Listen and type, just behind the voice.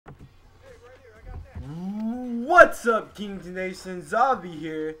What's up, Kings Nation? Zavi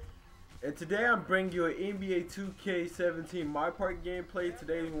here, and today I'm bringing you an NBA 2K17 Mypark gameplay.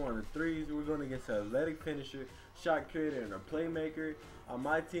 Today we're on the threes. We're going against an athletic finisher, shot creator, and a playmaker. On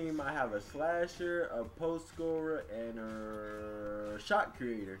my team, I have a slasher, a post scorer, and a shot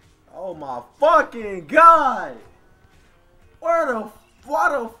creator. Oh my fucking god! Why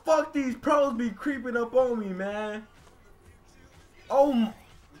the fuck these pros be creeping up on me, man? Oh,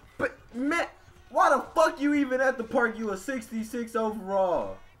 but man. Why the fuck you even at the park? You a 66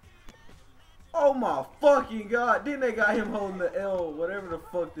 overall. Oh my fucking god. Then they got him holding the L, whatever the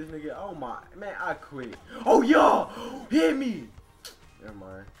fuck this nigga. Oh my, man, I quit. Oh, y'all, hit me. Never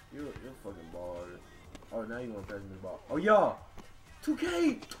mind. You're fucking baller. Oh, now you want to pass me the ball. Oh, y'all.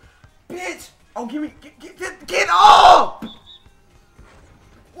 2K. Bitch. Oh, give me, get up.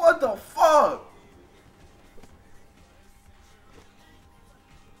 What the fuck?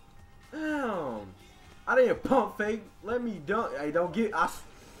 Damn. I didn't pump fake. Let me dunk. Hey, don't get.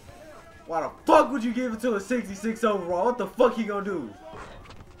 Why the fuck would you give it to a 66 overall? What the fuck he gonna do?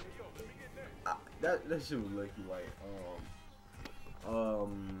 That shit was lucky. Like,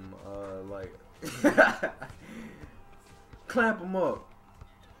 clamp him up.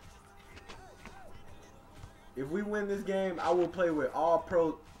 If we win this game, I will play with all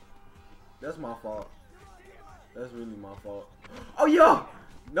pro. That's my fault. That's really my fault. Oh, yeah.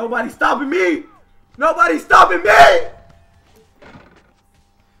 Nobody's stopping me! Nobody's stopping me!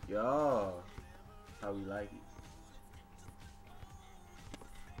 Yo, how we like it.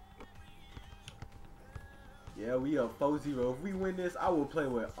 Yeah, we up 4-0. If we win this, I will play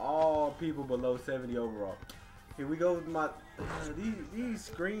with all people below 70 overall. Here we go with my these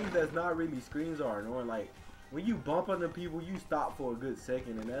screens that's not really screens are annoying. Like when you bump into people, you stop for a good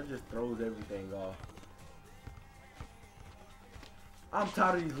second, and that just throws everything off. I'm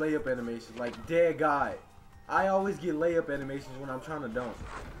tired of these layup animations, like dead God. I always get layup animations when I'm trying to dunk.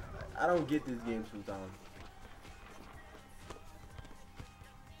 I don't get this game sometimes.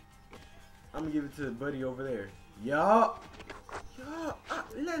 I'm gonna give it to the buddy over there. Yup.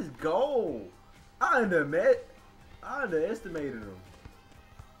 Let's go. I underestimated him.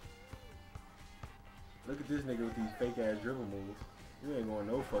 Look at this nigga with these fake ass dribble moves. You ain't going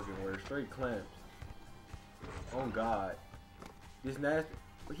no fucking where. Straight clamps. Oh God. This nasty.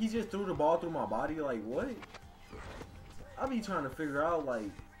 He just threw the ball through my body. Like, what? I be trying to figure out, like.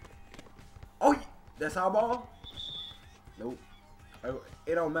 Oh, that's our ball? Nope.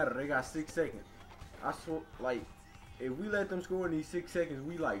 It don't matter. They got 6 seconds. I swear, like, if we let them score in these 6 seconds,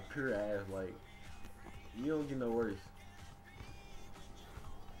 we, like, pure ass. Like, you don't get no worse.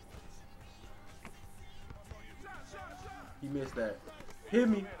 He missed that. Hit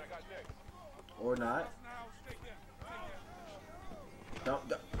me. Or not. Oh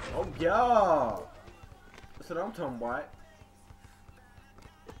yeah, that's what I'm talking about.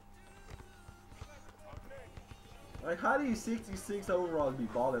 Like, how do you 66 overalls be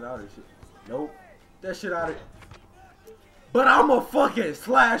balling out and shit? Nope, that shit out of. But I'm a fucking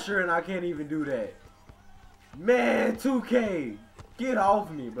slasher and I can't even do that. Man, 2K, get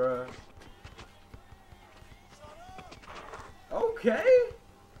off me, bruh. Okay.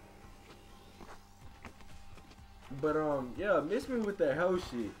 But yeah, miss me with that hell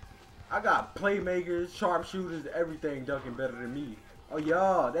shit. I got playmakers, sharpshooters, everything dunking better than me. Oh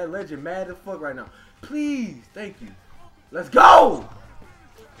y'all, that legend mad as fuck right now. Please, thank you. Let's go!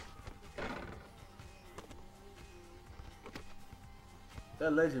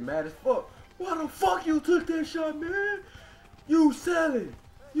 That legend mad as fuck. Why the fuck you took that shot, man? You selling.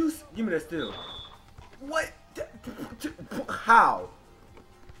 Give me that steal. What? How?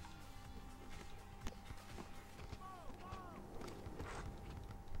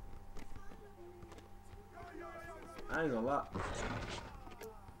 I ain't gonna lie.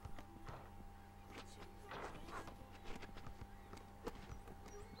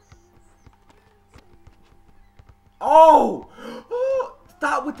 Oh!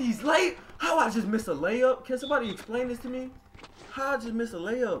 Stop with these How I just miss a layup? Can somebody explain this to me? How I just miss a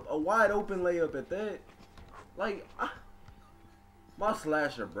layup? A wide open layup at that? Like, my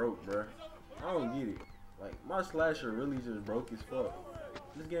slasher broke, bruh. I don't get it. Like, my slasher really just broke as fuck.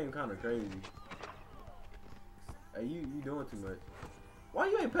 This game kind of crazy. Hey, you doing too much. Why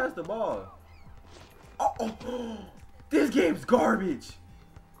you ain't pass the ball? Oh, this game's garbage.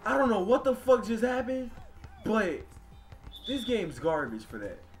 I don't know what the fuck just happened, but this game's garbage for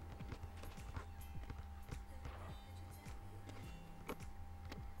that.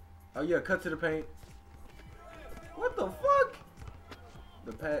 Oh yeah, cut to the paint. What the fuck?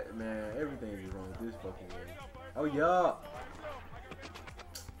 Man, everything is wrong with this fucking game. Oh yeah.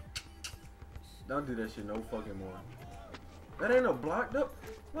 Don't do that shit no fucking more. That ain't no blocked up.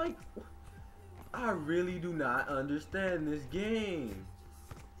 Like, I really do not understand this game.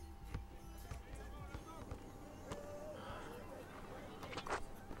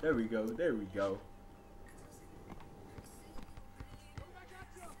 There we go. There we go.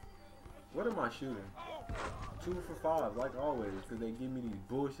 What am I shooting? 2 for 5, like always, because they give me these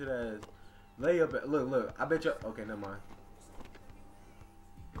bullshit ass layup. Look. I bet you. Okay, never mind.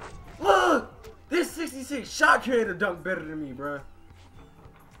 Look! This 66 shot creator dunk better than me, bruh.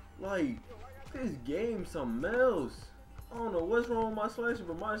 Like, this game something else. I don't know what's wrong with my slasher,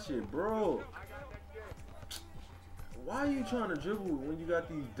 but my shit, bro. Why are you trying to dribble when you got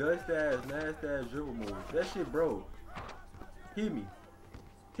these dust ass, nasty ass dribble moves? That shit, bro. Hit me.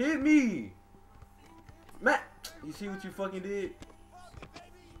 Hit me! Matt, you see what you fucking did?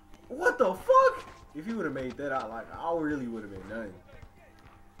 What the fuck? If you would have made that out, like, I really would have been nothing.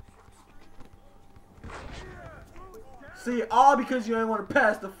 See, all because you ain't want to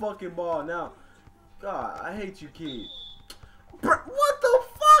pass the fucking ball. Now, God, I hate you kids. Bro, what the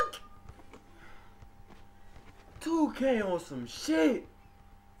fuck? 2K on some shit.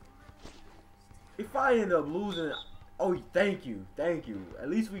 If I end up losing, oh, thank you. At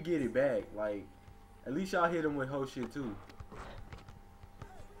least we get it back. Like, at least y'all hit him with whole shit too.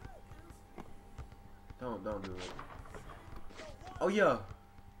 Don't do it. Oh yeah,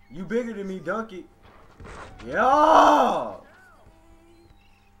 you bigger than me, dunk it. Yeah.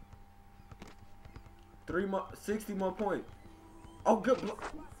 60 more points. Oh, good.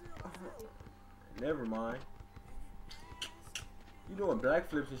 Never mind. You doing black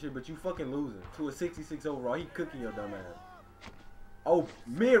flips and shit, but you fucking losing to a 66 overall. He cooking your dumb ass. Oh,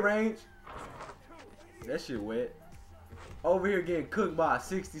 mid-range. That shit wet. Over here getting cooked by a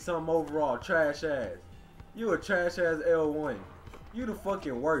 60-something overall trash ass. You a trash ass L1. You the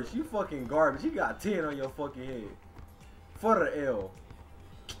fucking worst. You fucking garbage. You got 10 on your fucking head. For the L.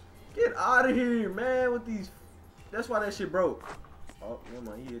 Get out of here, man, with these. That's why that shit broke. Oh,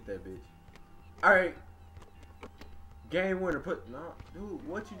 never mind. He hit that bitch. Alright. Game winner. Nah, dude,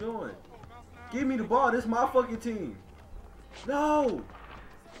 what you doing? Give me the ball. This is my fucking team. No.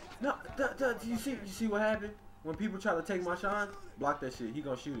 No. You see what happened? When people try to take my shine, block that shit. He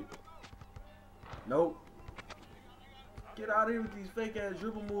gonna shoot it. Nope. Get out of here with these fake ass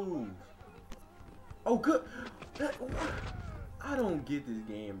dribble moves. Oh, good. I don't get this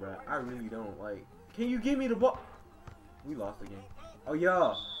game, bro. I really don't. Like, can you give me the ball? We lost the game. Oh, yeah.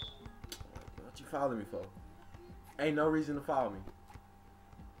 What you following me for? Ain't no reason to follow me.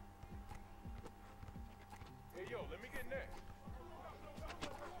 Hey, yo, let me get next.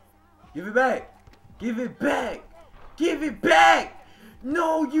 Give it back. Give it back. Give it back.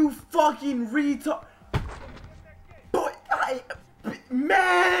 No, you fucking retard. Boy,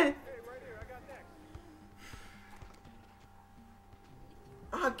 man.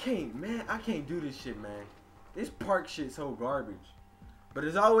 I can't do this shit, man. This park shit's so garbage. But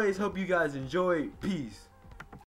as always, hope you guys enjoyed. Peace.